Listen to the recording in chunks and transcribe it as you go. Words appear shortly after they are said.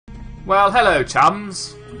Well, hello,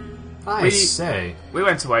 chums. I say. We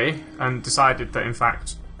went away and decided that, in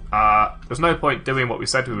fact, there's no point doing what we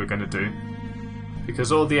said we were going to do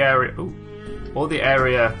because all the area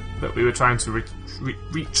that we were trying to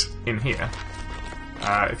reach in here.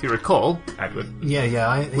 If you recall, Edward.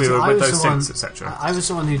 Yeah. We were with those synths, etc. I was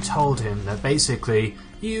the one who told him that basically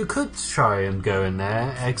you could try and go in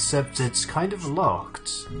there, except it's kind of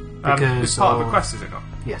locked. Because it's part of the quest, is it not?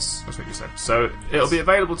 Yes. That's what you said. So it'll be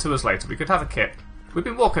available to us later. We could have a kit. We've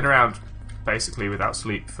been walking around basically without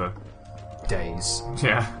sleep for days.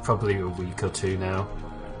 Yeah. Probably a week or two now.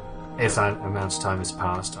 If that amount of time has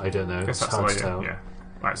passed, I don't know. I guess it's that's hard the to way, tell. yeah.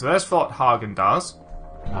 Right, so there's Fort Hagen-Dazs.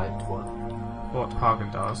 What? Fort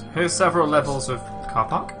Hagen-Dazs. Here's several levels of car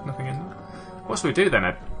park. Nothing in there. What should we do then,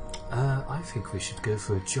 Ed? I think we should go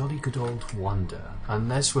for a jolly good old wander.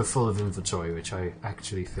 Unless we're full of inventory, which I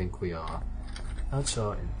actually think we are. That's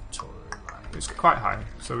our inventory. It's quite high,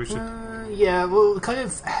 so we should... yeah, we'll kind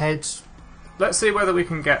of head... Let's see whether we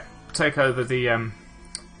can take over the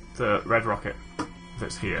red rocket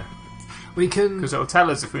that's here. We can... Because it'll tell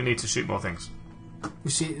us if we need to shoot more things.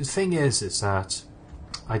 You see, the thing is that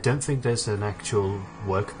I don't think there's an actual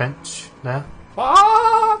workbench there.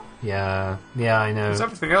 What? Yeah, I know. There's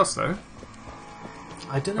everything else, though.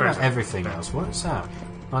 I don't know about everything else. What is that?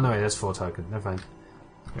 Oh no, wait, that's Fort Hagen. Never mind.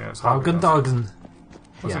 Yeah, it's Hagen-Dazs.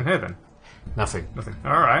 What's in here then? Nothing.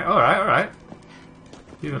 Alright.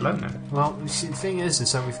 You alone then. Well, you see, the thing is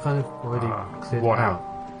that we've kind of already cleared it out.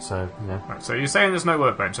 So, Right, so you're saying there's no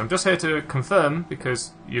workbench. I'm just here to confirm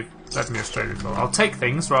because you've led me astray before. I'll take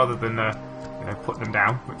things rather than put them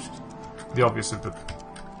down, which is the obvious of the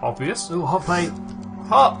obvious. Ooh, hot plate.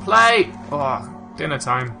 Hot plate! Oh, dinner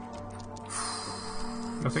time.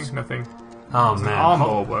 Nothing. Oh man,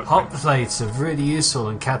 hot workbench. plates are really useful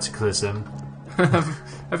in Cataclysm.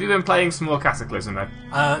 Have you been playing some more Cataclysm then?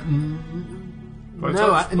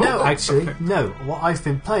 No, actually, no. What I've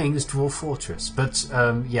been playing is Dwarf Fortress, but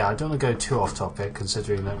yeah, I don't want to go too off topic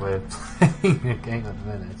considering that we're playing a game at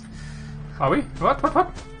the minute. Are we? What?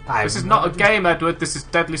 This is not a game, Edward. This is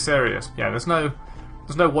deadly serious. Yeah, there's no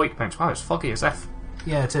white bench. Wow, it's foggy as F.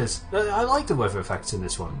 Yeah, it is. I like the weather effects in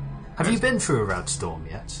this one. Have you been through a rad storm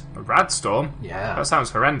yet? A rad storm? Yeah. That sounds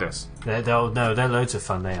horrendous. They're loads of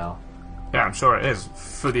fun. They are. Yeah, I'm sure it is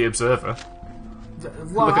for the observer.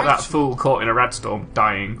 Well, look at that fool caught in a rad storm,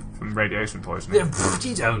 dying from radiation poisoning.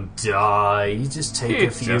 You don't die. You just take a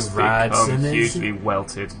few rads and then hugely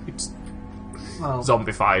welted. It's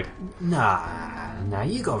zombified. Nah.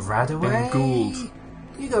 You got Radaway. And ghouls.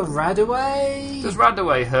 You got Radaway. Does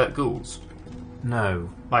Radaway hurt ghouls? No.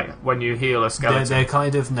 Like when you heal a skeleton. They're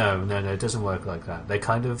kind of no. It doesn't work like that. They're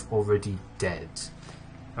kind of already dead.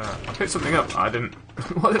 I picked something up. I didn't.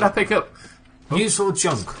 What did I pick up? Useful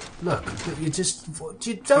junk. Look, you just...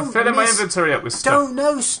 You don't I'm filling my inventory up with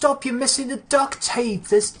stuff. Stop, you're missing the duct tape.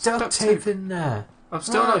 There's duct tape in there. I'm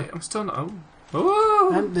still not...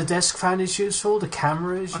 Oh. And the desk fan is useful, the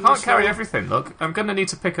camera is useful. I can't carry everything, look. I'm going to need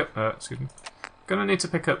to pick up... excuse me. Going to need to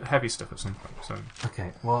pick up heavy stuff at some point, so...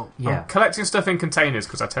 Okay, well, yeah. I'm collecting stuff in containers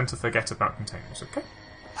because I tend to forget about containers, okay?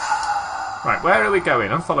 Right, where are we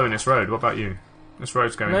going? I'm following this road. What about you? This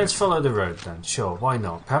road's going... Let's follow the road then, sure, why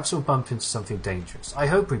not? Perhaps we'll bump into something dangerous. I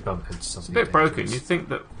hope we bump into something dangerous. It's a bit broken. You'd think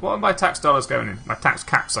that... What are my tax dollars going in? My tax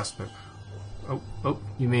caps, I suppose. Oh.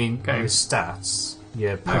 You mean your stats?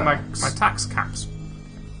 Yeah, no, my tax caps.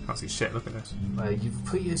 Can't see shit, look at this. You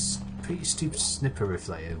put your stupid snipper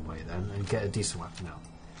reflator away then and get a decent weapon out.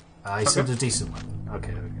 I said a decent one.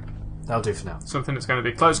 Okay, there we go. That'll do for now. Something that's going to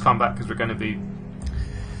be close combat because we're going to be...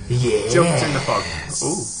 Jumped in the fog.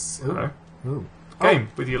 Ooh. Hello. Ooh. Game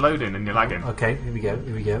with your loading and your lagging. Okay, here we go.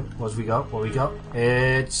 What have we got?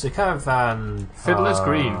 It's a caravan. Fiddler's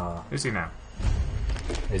Green. Is he now?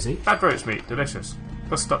 Is he? Bad roast meat, delicious.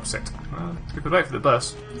 Bus stop sit. We could wait for the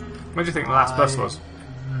bus. When do you think the last bus was?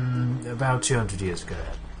 About 200 years ago.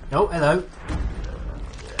 Oh, hello.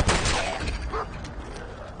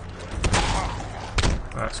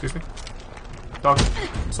 Excuse me. Dog,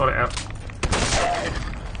 sort it out.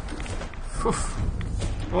 Whew.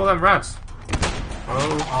 All them rads.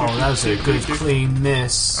 Oh, that was a good clean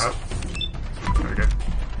miss. Oh. There we go.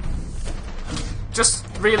 Just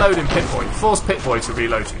reloading Pip-Boy. Force Pip-Boy to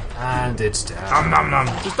reload you. And it's down. Nom.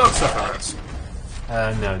 There's dog stuff at rats.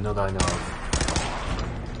 No, not that I know of.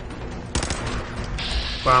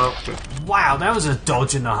 Well, wow, that was a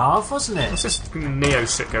dodge and a half, wasn't it? What's this Neo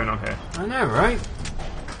shit going on here? I know, right?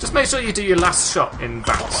 Just make sure you do your last shot in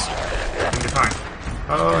bats. In your time.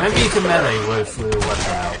 Oh, maybe you can melee with a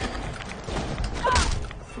weapon out.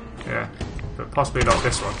 Yeah, but possibly not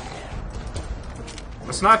this one.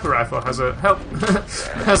 A sniper rifle has a help.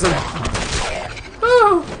 has a.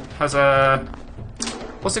 Woo! Has a.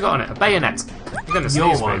 What's it got on it? A bayonet. You're gonna sneeze,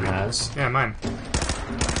 Your one baby. has. Yeah, mine.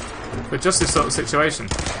 But just this sort of situation.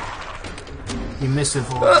 You miss it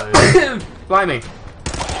all those. Blimey.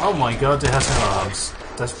 Oh my god, it has no arms.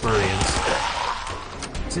 That's brilliant.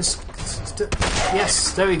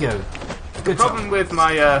 Yes, there we go. Good Problem job. with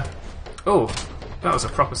my. Oh, that was a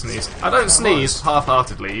proper sneeze. I don't sneeze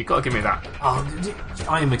half-heartedly. You've got to give me that. Oh,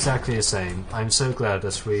 I am exactly the same. I'm so glad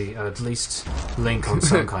that we at least link on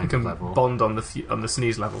some kind can of level. bond on the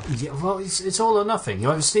sneeze level. Yeah, well, it's all or nothing.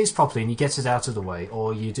 You either sneeze properly and you get it out of the way,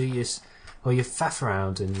 or you do your, or you faff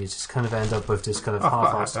around and you just kind of end up with this kind of Oh, I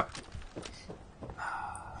had half-assed. that.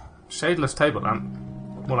 Shadeless table lamp.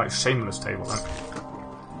 More like shameless table lamp.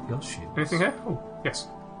 Gosh, you. Anything here? Oh, yes.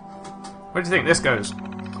 Where do you think this goes?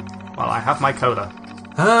 Well, I have my cola.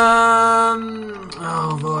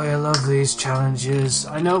 Oh boy, I love these challenges.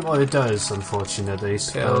 I know what it does, unfortunately.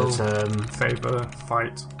 Kill. But, Favour,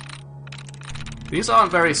 fight. These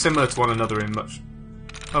aren't very similar to one another in much.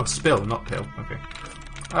 Oh, spill, not pill. Okay.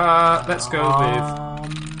 Let's go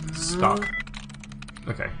with stock.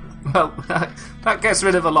 Okay. Well, that gets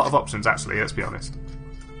rid of a lot of options, actually, let's be honest.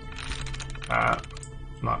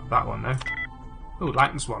 Not that one, though. Oh,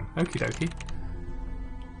 lightens one. Okie dokie.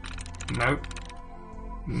 No.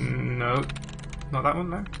 No. Not that one,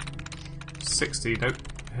 no. 60, nope.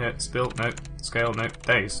 Hit, spill, nope. Scale, nope.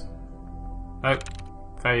 Days. Nope.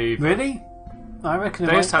 Favour. Really? I reckon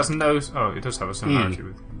it Days might... has no... Oh, it does have a similarity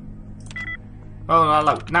with... Oh, now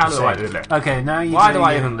look like this. Okay, now you. Why do do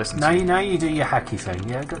I your- even listen now to you? Now you do your hacky thing.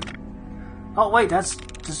 Yeah. Good. Oh wait, it's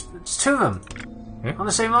two of them Yeah. on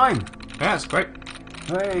the same line. Yeah, it's great.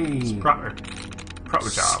 Hey. Proper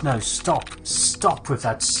job. No, stop with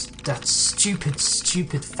that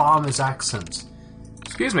stupid farmer's accent.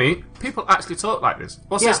 Excuse me, people actually talk like this.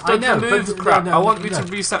 What's Yeah, this I know, remove but- crap? no, I want me no.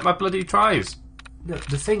 to reset my bloody tries. The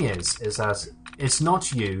thing is that it's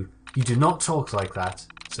not you. You do not talk like that.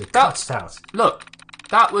 So cut it out. Look,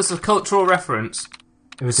 that was a cultural reference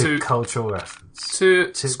It was to- a cultural reference.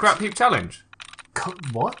 to Scrap Heap Challenge.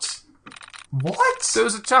 What? What? There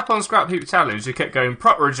was a chap on Scrap Heap Challenge who kept going,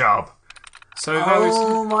 proper job. So there was...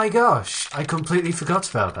 Oh my gosh! I completely forgot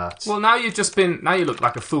about that. Well, now you look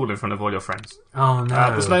like a fool in front of all your friends. Oh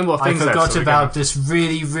no! there's no more things I there, forgot so we're about gonna- this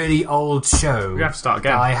really old show. We have to start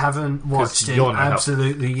again. I haven't watched in you're no help.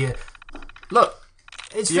 absolutely yet. Look,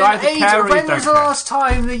 It's You been either ages. care or you When don't was the care. last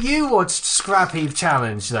time that you watched Scrap Heap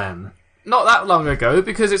Challenge? Then, not that long ago,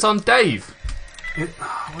 because it's on Dave. well,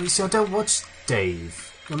 you see, I don't watch Dave.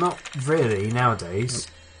 Well, not really nowadays.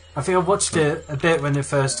 I think I watched it a bit when it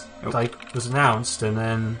first was announced, and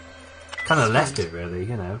then kind of left it. Really,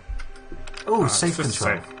 you know. Oh, safe it's just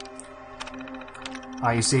control.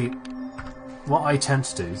 safe. You see, what I tend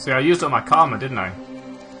to do. See, I used up my karma, didn't I?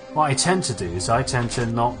 What I tend to do is I tend to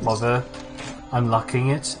not bother unlocking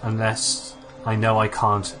it unless I know I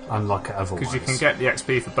can't unlock it otherwise. Because you can get the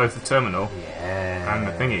XP for both the terminal Yeah. and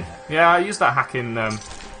the thingy. Yeah, I used that hack in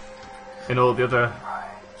all the other...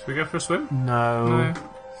 Should we go for a swim? No. No.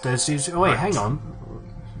 There's usually... Oh, wait, hang on.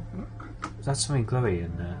 Is that something glowy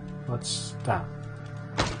in there? What's that?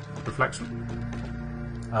 Reflection.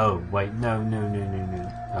 Oh, wait, no.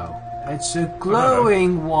 Oh. It's a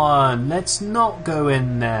glowing one! Let's not go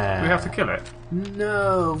in there! We have to kill it.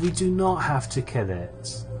 No, we do not have to kill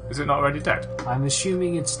it. Is it not already dead? I'm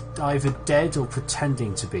assuming it's either dead or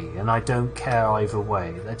pretending to be, and I don't care either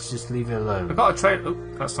way. Let's just leave it I alone. got a trailer...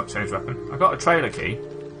 Oh, that's not changed weapon. I got a trailer key.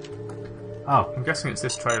 Oh, I'm guessing it's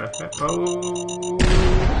this trailer. Oh...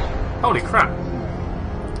 Holy crap.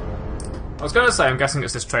 I was going to say I'm guessing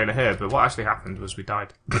it's this trailer here, but what actually happened was we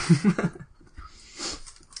died.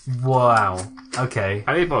 wow. Okay.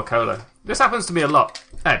 I need more cola. This happens to me a lot.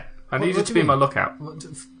 Hey, I need you what to do you be my mean? lookout.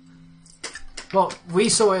 Well, we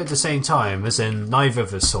saw it at the same time, as in neither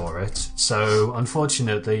of us saw it, so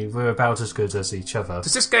unfortunately we're about as good as each other.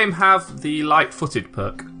 Does this game have the light-footed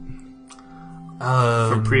perk?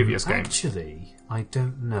 From previous games? Actually, I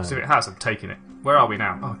don't know. So if it has, I'm taking it. Where are we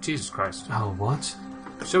now? Oh, Jesus Christ. Oh, what?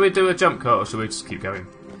 Shall we do a jump cut or shall we just keep going?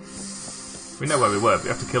 We know where we were, but we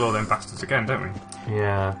have to kill all them bastards again, don't we?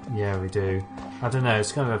 Yeah, we do. I don't know,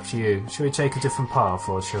 it's kind of up to you. Shall we take a different path,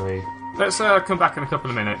 or shall we... Let's come back in a couple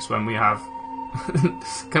of minutes when we have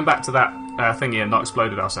come back to that thingy and not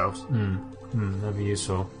exploded ourselves. that'd be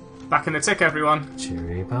useful. Back in the tick, everyone.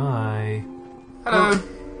 Cheery bye. Hello.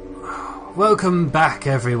 Welcome back,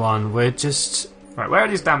 everyone. We're just... Right, where are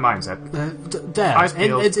these damn mines, Ed? there. Eyes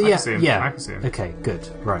peeled. I can see 'em. Yeah. I can see 'em. Okay, good.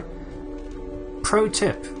 Right. Pro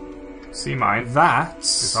tip. See mine. That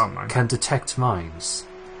It's on mine. can detect mines.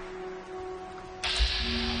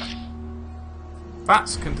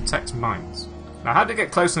 Bats can detect mines. Now, how do you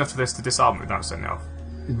get close enough to this to disarm it without setting it off?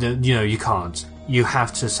 You know, you can't. You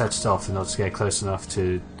have to set it off in order to get close enough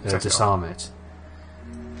to disarm it.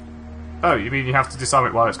 Oh, you mean you have to disarm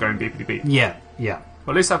it while it's going beep beep beep? Yeah, yeah,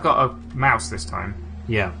 Well, at least I've got a mouse this time.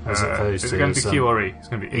 yeah. As opposed Is to it going to be Q or E? It's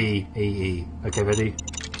going to be E. E. Okay, ready?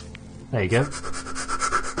 There you go.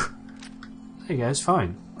 There you go. It's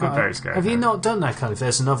fine. I'm very scared. Have you now. not done that kind of?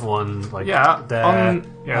 There's another one like Yeah, there.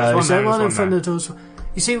 there's is there one one in there. front of the doors?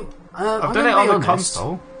 You see, I've done it on the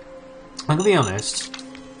console. I'm gonna be honest.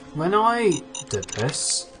 When I did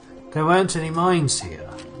this, there weren't any mines here,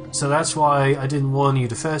 so that's why I didn't warn you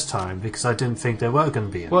the first time because I didn't think there were going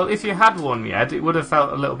to be any. Well, if you had warned me, Ed, it would have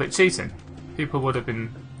felt a little bit cheating. People would have been.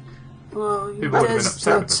 Well, People would have been there's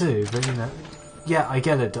upset that with too, but you know, yeah, I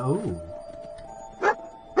get it. Oh,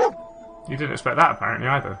 You didn't expect that, apparently,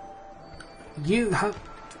 either. you have.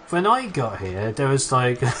 When I got here, there was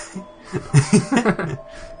like,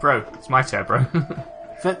 Bro, it's my chair, bro.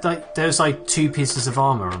 but like, there's like 2 pieces of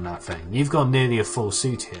armor on that thing. You've got nearly a full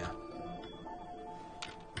suit here.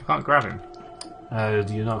 I can't grab him.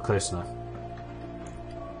 You're not close enough.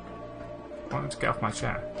 I want him to get off my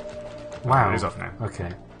chair. Wow. He's off now.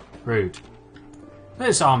 Okay. Rude.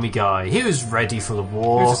 This army guy, he was ready for the He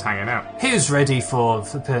war. was just hanging out. He was ready for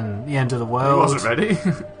flipping the end of the He world. wasn't ready.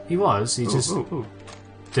 He was. He just Ooh.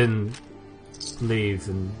 didn't leave.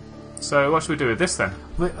 And So, what should we do with this then?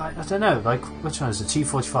 wait, I don't know. Like, which one is it?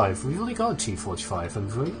 T45. We've only got a T45,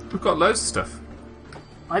 haven't we? We've got loads of stuff.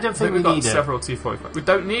 I don't I think think we we've got need it. several T45. We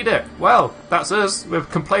don't need it. Well, that's us. We're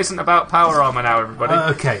complacent about power armor now, everybody.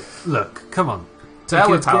 Okay, look, come on. to hell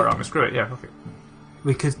with could power get- armor. Screw it. Yeah. Okay.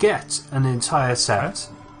 We could get an entire set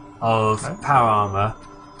of power armor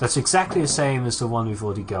that's exactly the same as the one we've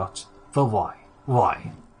already got. But why?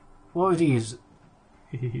 Why? What would he use?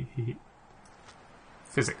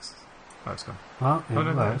 Physics. Oh, it's gone. Well, it Oh,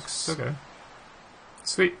 no, works. it's still going.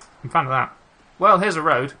 Sweet. I'm a fan of that. Well, here's a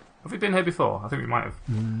road. Have we been here before? I think we might have.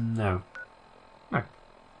 No. No.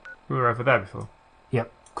 We were over there before.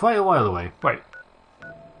 Yep. Quite a while away. Wait.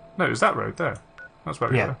 No, it was that road there. That's where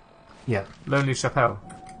we Yeah. were. Yep. Lonely Chapelle.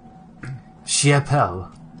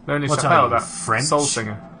 Chapelle. Lonely What are Chapelle, you, that French? soul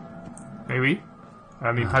singer. Mais oui.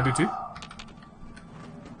 I mean, pas du tout.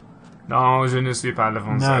 Non, je ne suis pas le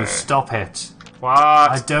français. No, stop it. What?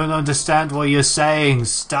 I don't understand what you're saying.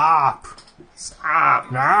 Stop.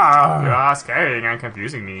 Stop. No. You are scaring and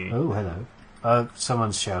confusing me. Oh, hello.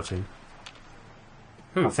 Someone's shouting.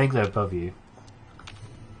 Who? I think they're above you.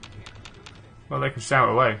 Well, they can shout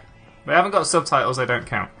away. They haven't got subtitles, they don't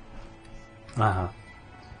count. Uh-huh.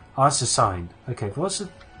 Oh, that's a sign. Okay, what's the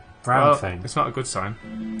brown Well, thing? it's not a good sign.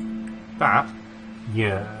 That?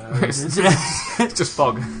 Yeah. It's just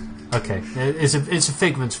fog. Okay, it's a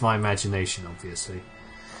figment of my imagination, obviously.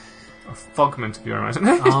 A fogment of your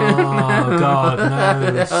imagination. Oh God,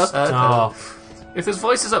 no! Stop. If there's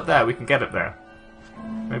voices up there, we can get up there.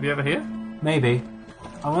 Maybe over here? Maybe.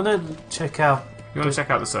 I want to check out. You want to check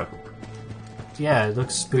out the circle? Yeah, it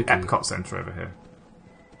looks spooky. Epcot Centre over here.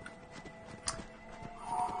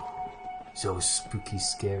 It's always spooky,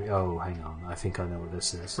 scary. Oh, hang on. I think I know what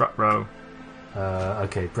this is. Rut row.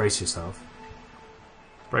 Okay, brace yourself.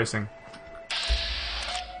 Bracing.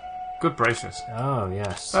 Good bracious. Oh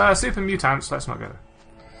yes. Super mutants, let's not go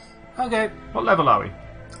there. Okay. What level are we?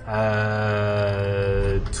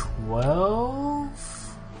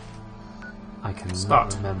 12. I cannot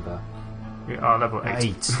Start. remember. We are level 8.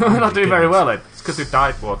 8. We're Oh my not doing very goodness. well, Ed. It's because we've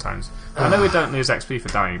died 4 times. I know we don't lose XP for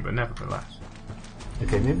dying, but nevertheless.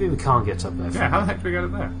 Okay, maybe we can't get up there. Yeah, how the heck do we get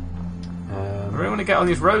up there? I Um, really want to get on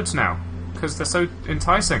these roads now, because they're so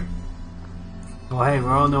enticing. well, hey, we're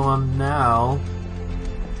on the one now.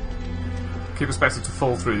 Keep expecting to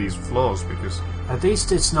fall through these floors, because At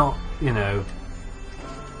least it's not, you know,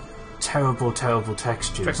 terrible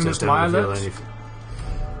textures Checking that this don't my reveal alerts? anything.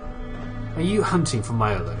 Are you hunting for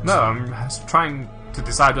my alerts? no, I'm trying to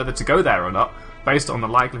decide whether to go there or not, based on the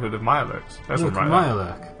likelihood of my alerts. There's Look, one right my there.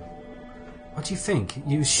 alert. What do you think?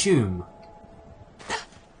 You assume.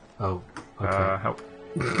 Oh, okay. Help.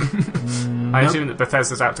 I assume that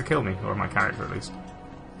Bethesda's out to kill me, or my character at least.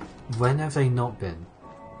 When have they not been?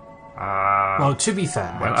 Well, Well, to be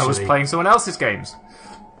fair, when I actually, was playing someone else's games.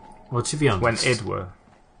 well, to be honest, When id were.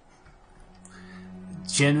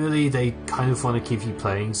 generally they kind of want to keep you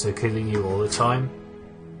playing, so killing you all the time,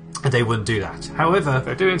 and they wouldn't do that. However,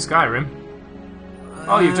 They're doing Skyrim.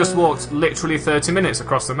 Oh, you've just walked literally 30 minutes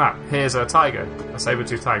across the map. Here's a tiger, a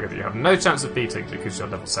saber-tooth tiger that you have no chance of beating because you're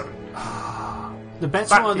level 7. the better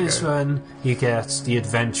Back one you is go. when you get the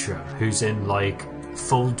adventurer who's in like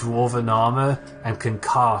full dwarven armor and can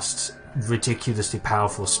cast ridiculously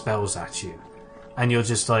powerful spells at you. and you're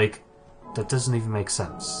just like, that doesn't even make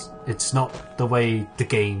sense. It's not the way the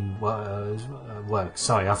game works.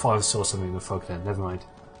 Sorry, I thought I saw something with Fog then. Never mind.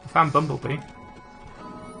 I found Bumblebee.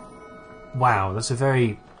 Wow, that's a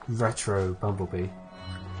very retro Bumblebee.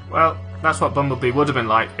 Well, that's what Bumblebee would have been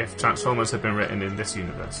like if Transformers had been written in this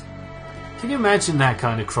universe. Can you imagine that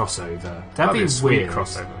kind of crossover? That'd be a sweet weird.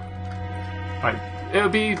 crossover. Like, it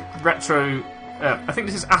would be retro. I think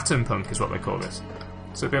this is Atom Punk, is what they call this.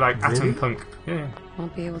 So it'd be like Really? Atom Punk. Yeah.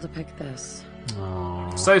 Won't be able to pick this.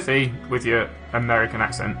 Aw. Sophie, with your American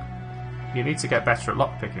accent, you need to get better at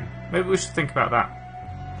lockpicking. Maybe we should think about that.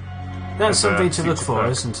 That's as a something to look future for,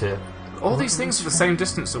 perk. isn't it? All these things are the same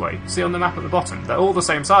distance away. See on the map at the bottom? They're all the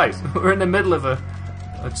same size. We're in the middle of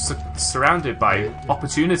surrounded by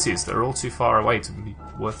opportunities that are all too far away to be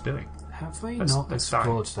worth doing. Have we Let's- not let's start.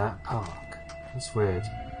 explored that park? That's weird.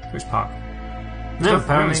 Which part? No, We haven't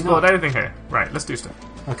apparently explored not. anything here. Right, let's do stuff.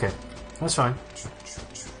 Okay, that's fine.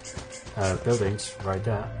 Buildings, right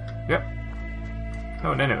there. Yep. No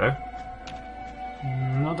one in it though.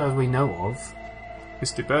 Not that we know of.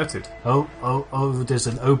 It's deserted. Oh, there's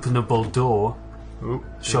an openable door. Ooh.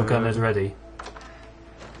 Shotgun is ready.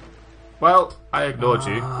 Well, I ignored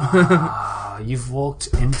you. Ah, you've walked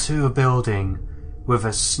into a building with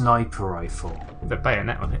a sniper rifle. With a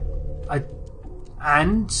bayonet on it.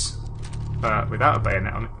 And? Without a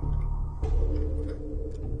bayonet on it.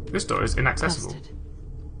 This door is inaccessible.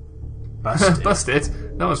 Busted. Busted.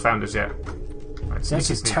 Busted? No one's found us yet. Right, That's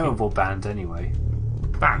sneaky, a sneaky. terrible band anyway.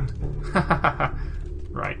 Band?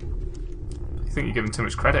 Right. You think you're giving too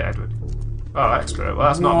much credit, Edward? Oh, extra. Well,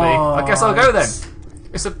 that's not me. I guess I'll go then.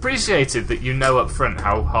 It's appreciated that you know up front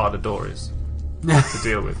how hard a door is to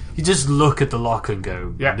deal with. You just look at the lock and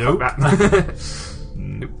go, Yeah, nope. fuck that.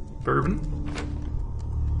 Nope. Bourbon.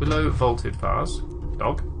 Below vaulted vase.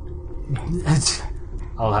 Dog.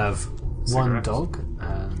 I'll have one Cigarettes. dog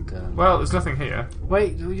and... Well, there's nothing here.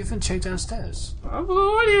 Wait, you haven't checked downstairs.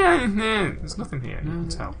 Oh, yeah. There's nothing here. You can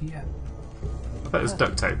tell. Yeah. I bet there's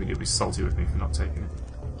duct tape and you'll be salty with me for not taking it.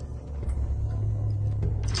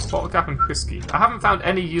 Bottle cap and whiskey. I haven't found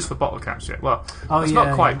any use for bottle caps yet. Well, that's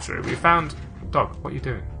not quite true. We found... Dog, what are you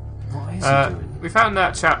doing? What is he doing? We found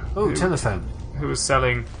that chap Oh, telephone. who was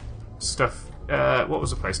selling stuff... what was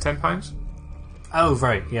the place? £10? Oh,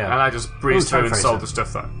 right, yeah. And I just breezed through and typewriter. sold the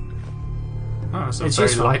stuff that... Oh, it's a It's very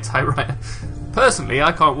useful. light typewriter. Personally,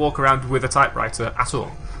 I can't walk around with a typewriter at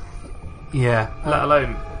all. Yeah. Let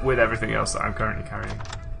alone with everything else that I'm currently carrying.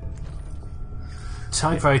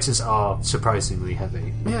 Typewriters are surprisingly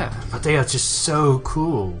heavy. Yeah. But they are just so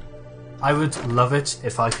cool. I would love it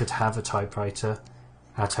if I could have a typewriter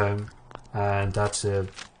at home. And that's a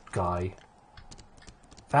guy.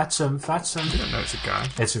 That's I don't know it's a guy.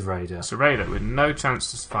 It's a raider. It's a raider with no chance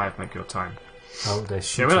to survive. Make your time. Oh, they're Yeah,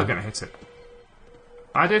 shooting. we're not going to hit it.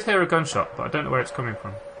 I did hear a gunshot, but I don't know where it's coming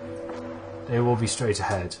from. They will be straight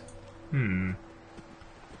ahead. I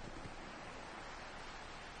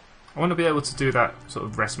want to be able to do that, sort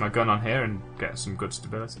of rest my gun on here and get some good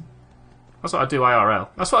stability. That's what I do IRL.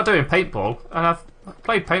 That's what I do in paintball, and I've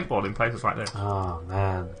played paintball in places like this. Oh,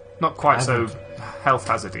 man. Not quite so health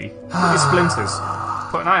hazardy. Look at splinters.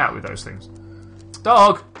 Put an eye out with those things.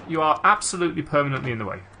 Dog, you are absolutely permanently in the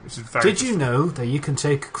way. Which is very. Did you know that you can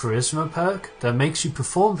take a charisma perk that makes you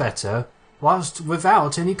perform better whilst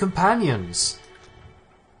without any companions?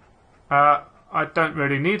 I don't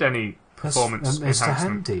really need any performance That's Mr.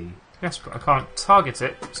 enhancement. Handy. Yes, but I can't target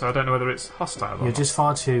it, so I don't know whether it's hostile or You're not. just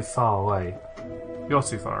far too far away. You're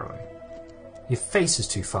too far away. Your face is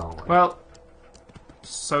too far away. Well,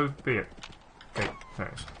 so be it. Okay, there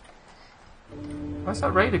it is. Where's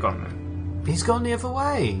that raider gone then? He's gone the other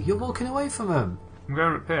way. You're walking away from him. I'm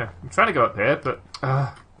going up here. I'm trying to go up here, but...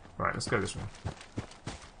 right, let's go this way.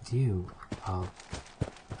 You are...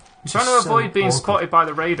 I'm trying to so avoid being awkward. spotted by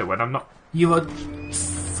the raider when I'm not... You are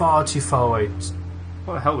far too far away.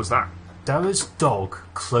 What the hell was that? That was Dog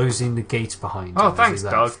closing the gate behind Oh, him as thanks, he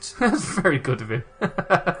Doug. left. That's very good of him.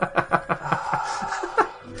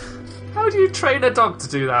 How do you train a dog to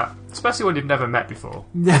do that? Especially when you've never met before.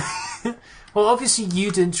 Well, obviously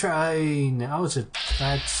you didn't train. I was a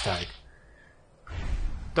bad stag.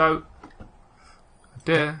 Don't.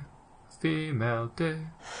 Dear. Female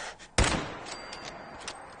dear.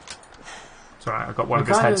 It's alright, I got one of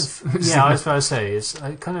his heads. Yeah, I was about to say,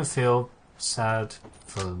 I kind of feel sad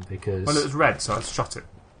for them because... Well, it was red, so I shot it.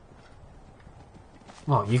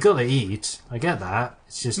 Well, you gotta eat. I get that.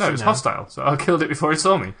 It's just, No, you it's know, hostile, so I killed it before it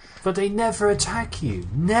saw me. But they never attack you.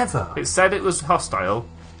 Never. It said it was hostile,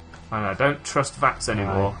 and I don't trust VATS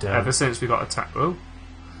anymore. I don't. Ever since we got attacked. Oh.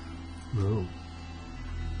 Ooh.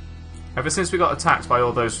 Ever since we got attacked by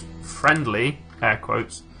all those friendly air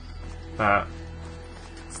quotes,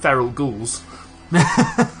 feral ghouls.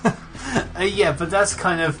 Yeah, but that's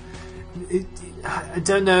kind of... I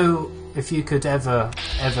don't know if you could ever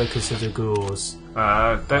consider ghouls.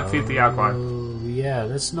 Don't feed the Yaguai. Oh, yeah,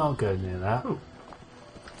 let's not go near that. Ooh.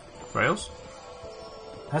 Rails?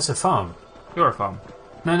 That's a farm. You're a farm.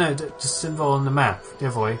 No, just symbol on the map. The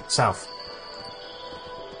other way, south.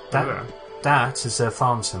 Over there. That is a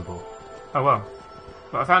farm symbol. Oh well.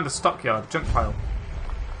 But I found a stockyard junk pile.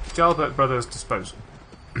 Jalbert Brothers Disposal.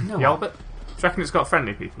 No. Yalbert? Do you reckon it's got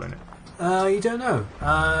friendly people in it? You don't know.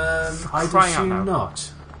 I crying out assume loud.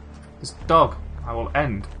 not. This dog, I will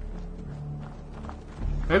end.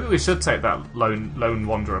 Maybe we should take that lone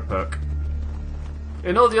wanderer perk.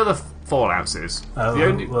 In all the other Fallouts, the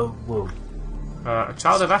only well, a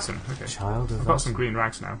child of Atom. Okay, child of I've got some green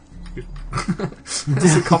rags now. It's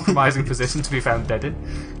a compromising position to be found dead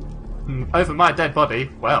in. Over my dead body.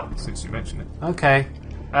 Well, since you mentioned it, Okay.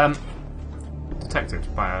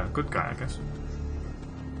 detected by a good guy, I guess.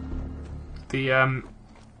 The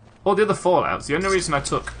all the other Fallouts. The only reason I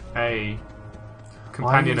took a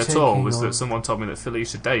companion at all taking was on- that someone told me that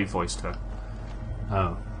Felicia Day voiced her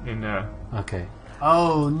Oh, in. okay.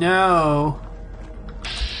 Oh no!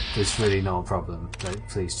 It's really not a problem. Like,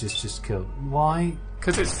 please, just kill. Why?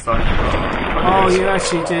 Because it's fun. Oh, you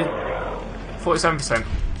actually did. 47%.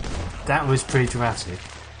 That was pretty dramatic.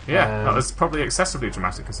 Yeah, that was probably excessively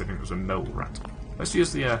dramatic considering it was a mole rat. Let's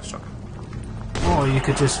use the shotgun. Or you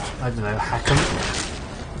could just, I don't know, hack them.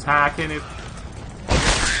 Attacking it.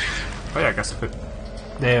 Oh yeah, I guess I could.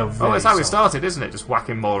 They're Oh, very that's how we soft. started, isn't it? Just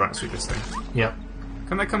whacking mole rats with this thing. Yep.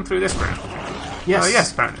 Can they come through this ground? Yes. Oh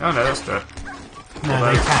yes, apparently. Oh no, that's dirt. No,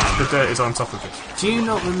 Although they can. the dirt is on top of it. Do you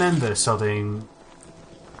not remember sodding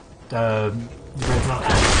Red Rocket?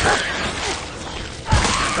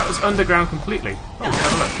 That was underground completely. Oh,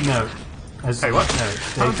 have a look. No. Hey, what?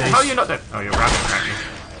 No. How are you not dead? Oh, you're rabbit, apparently.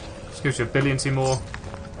 Just gives you a billion more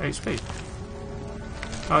HP.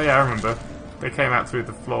 Oh yeah, I remember. They came out through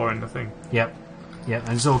the floor in the thing. Yep. Yep,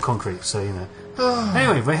 and it's all concrete, so you know.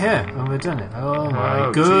 Anyway, we're here, and we've done it. Oh my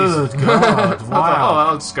Oh, good jeez. God, I thought, oh, wow.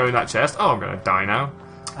 I'll just go in that chest. Oh, I'm going to die now.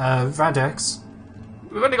 Radex.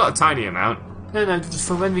 We've only got a tiny amount. No, just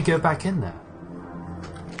for when we go back in there.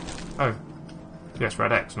 Oh. Yes,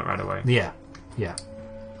 Red X, not right away. Yeah. I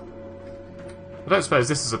don't suppose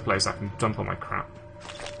this is a place I can dump all my crap.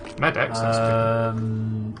 Med-X, that's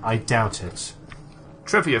good. I doubt it.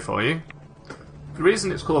 Trivia for you. The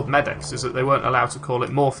reason it's called Med-X is that they weren't allowed to call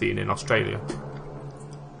it morphine in Australia.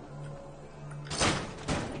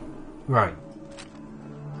 Right.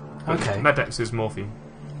 Okay. Med-X is morphine.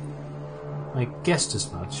 I guessed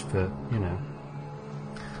as much, but, you know.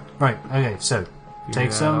 Right, okay, so. Take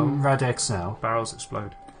Yeah. some Radex now. Barrels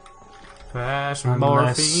explode. Fresh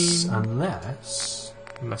morphine. Unless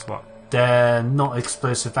Unless what? they're not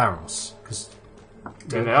explosive barrels. Because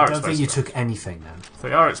Then they I are don't think you explosive. took anything then. If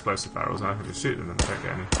they are explosive barrels, I can just shoot them and don't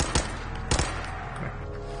get any.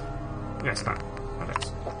 Okay. Yes, that.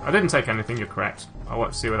 Med-X. I didn't take anything, you're correct. I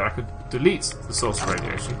want to see whether I could delete the source of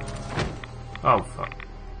radiation. Oh, fuck.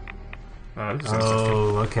 This is interesting.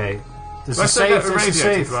 Oh, okay. There's a Let's still safe, get there's a irradiated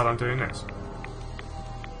safe. while I'm doing this.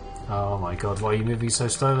 Oh my god, why are you moving so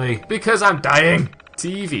slowly? Because I'm dying.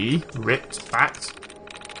 TV, ripped, backed,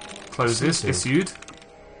 closes, Seated. issued,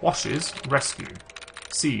 washes, rescued.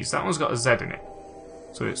 Sees, that one's got a Z in it.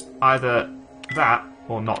 So it's either that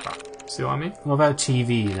or not that. See what I mean? What about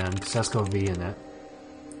TV then? Because that's got V in it.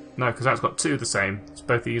 No, because that's got two the same. It's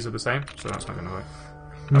both E's are the same, so that's not going to work.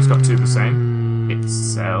 That's got two the same.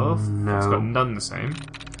 Itself. No. It's got none the same.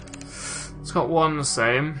 It's got one the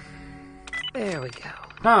same. There we go.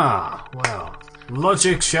 Ah, well.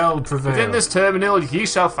 Logic shall prevail. Within this terminal ye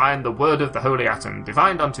shall find the word of the holy atom,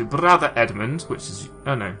 divined unto Brother Edmund, which is...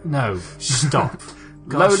 Oh no. No, stop.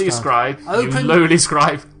 Lowly stop. scribe. You Open- lowly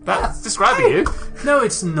scribe. That's describing you. No,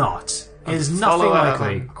 it's not. It is nothing Follower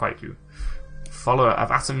like me. Quite you. Follower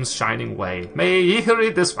of Atom's shining way. May ye who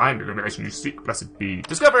read this find illumination you seek, blessed be.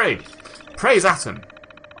 Discovery! Praise Atom!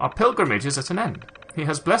 Our pilgrimage is at an end. He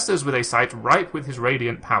has blessed us with a sight ripe with his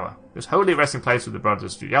radiant power. This holy resting place of the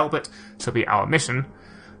brothers to Yelbert shall be our mission,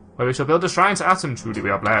 where we shall build a shrine to Atom. Truly we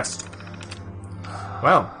are blessed.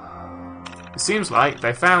 Well, it seems like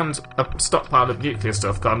they found a stockpile of nuclear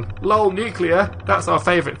stuff gone, lol, nuclear, that's our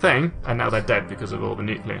favourite thing, and now they're dead because of all the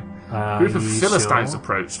nuclear. A group of you Philistines sure?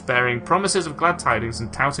 approached, bearing promises of glad tidings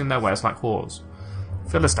and touting their wares like whores.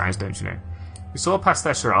 Philistines, don't you know? We saw past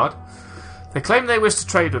their charade. They claimed they wished to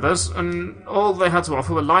trade with us, and all they had to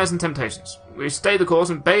offer were lies and temptations. We stayed the course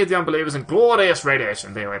and bathed the unbelievers in glorious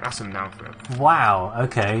radiation. Anyway, that's them now forever. Wow,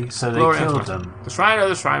 okay, so they killed them. The Shrine of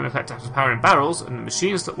the Shrine reflected power in barrels and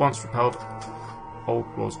machines that once repelled old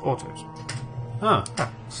War's autos. Oh,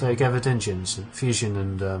 so they gave it engines, fusion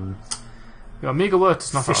and... Your meagre word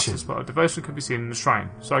does not Fission. artist, but a devotion can be seen in the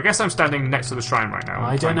shrine. So I guess I'm standing next to the shrine right now.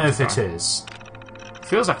 I don't know if it is.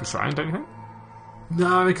 Feels like a shrine, don't you think?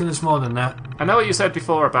 No, I reckon it's more than that. I know what you said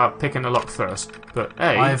before about picking a lock first, but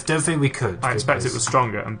A, I don't think we could. I expect it was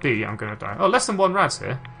stronger, and B, I'm going to die. Oh, less than 1 rad's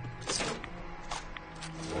here.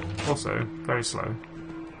 Also, very slow.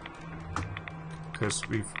 Because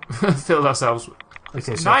we've filled ourselves...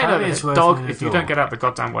 Okay, so 9 apparently of it's it. working Dog, in the if you door. don't get out the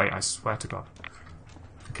goddamn way, I swear to God.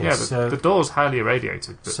 Okay, Yeah, so, the door's highly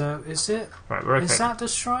irradiated. But, so is it... right, we're okay. Is that the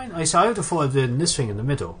shrine? I would have thought it'd been this thing in the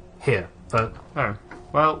middle. Here, but... Oh.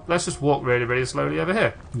 Well, let's just walk really, really slowly over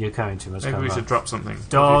here. You're carrying too much Maybe we cover. should drop something. What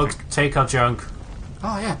do you Dog, think? take our junk.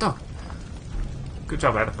 Oh, yeah, dog. Good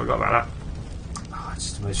job, Ed. I forgot about Oh,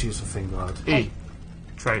 it's the most useful thing in the world. that. E.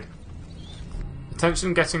 Trade.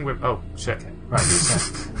 Attention getting with... Oh, shit. Right,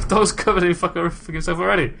 okay. Dog's covered in fucking stuff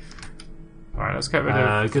already. Alright, let's get rid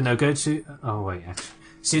of... Good, no, go to... Oh, wait, actually.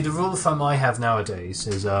 See, the rule of thumb I have nowadays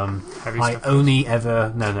is Heavy I stuff only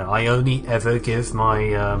ever... No, I only ever give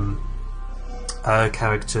my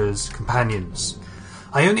characters companions.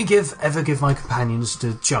 I only ever give my companions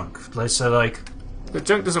the junk. Like, The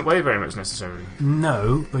junk doesn't weigh very much, necessarily.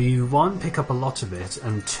 no, but you, 1, pick up a lot of it,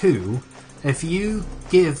 and 2, if you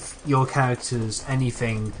give your characters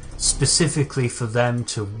anything specifically for them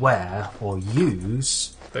to wear or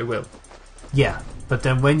use... They will. Yeah, but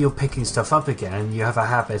then when you're picking stuff up again, you have a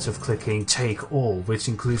habit of clicking take all, which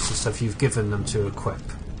includes the stuff you've given them to equip.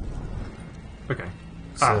 Okay.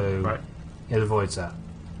 So right. it avoids that.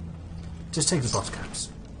 Just take the boss caps.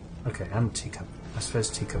 Okay, and teacup. I suppose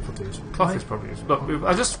teacup will do as well. Cloth is probably... Look,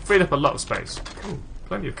 I just freed up a lot of space. Ooh,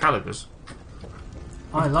 plenty of calibers.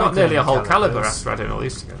 I like Not nearly a whole calibers. caliber after adding all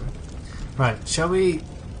these together. Right, shall we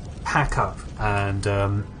pack up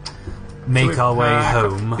and make our way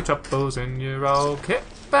home? Your troubles in your old kit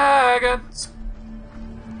baggins.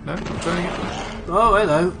 No, I'm doing it. Oh,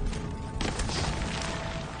 hello.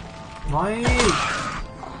 Why?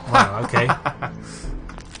 Wow, okay.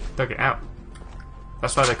 Dug it out.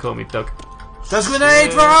 That's why they call me Doug. There's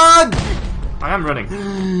grenade, run! I am running.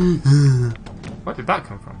 Where did that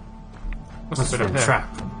come from? Must Must have have been been up a here. trap.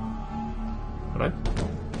 Hello?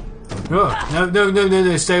 Oh,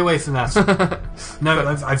 no, stay away from that. No,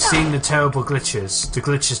 I've seen the terrible glitches. The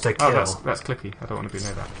glitches that kill. Oh, that's clicky. I don't want to be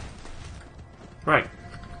near that. Right.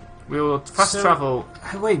 We'll fast So- travel.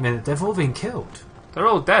 Hey, wait a minute, they've all been killed. They're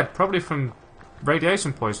all dead, probably from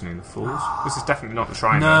radiation poisoning, the fools. This is definitely not the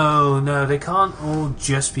shrine. though. No, they can't all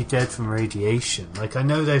just be dead from radiation. Like, I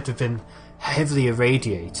know they've been heavily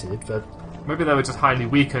irradiated, but Maybe they were just highly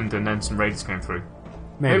weakened and then some raids came through.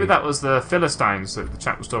 Maybe that was the Philistines that the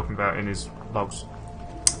chap was talking about in his logs.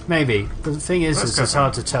 Maybe. But the thing is, Let's go it's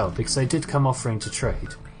hard to tell, because they did come offering to trade.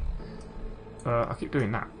 I keep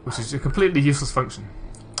doing that, which is a completely useless function.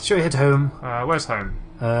 Shall we head home? Where's home?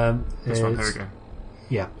 This one, here we go.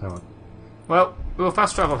 Yeah, that one. Well, we'll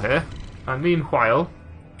fast travel here, and meanwhile,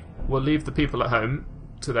 we'll leave the people at home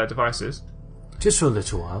to their devices, Just for a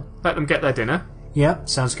little while. let them get their dinner, Yeah,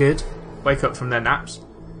 sounds good. wake up from their naps.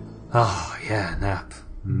 Oh, yeah, nap.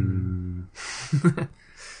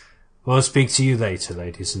 We'll speak to you later,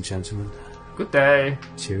 ladies and gentlemen. Good day.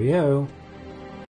 Cheerio.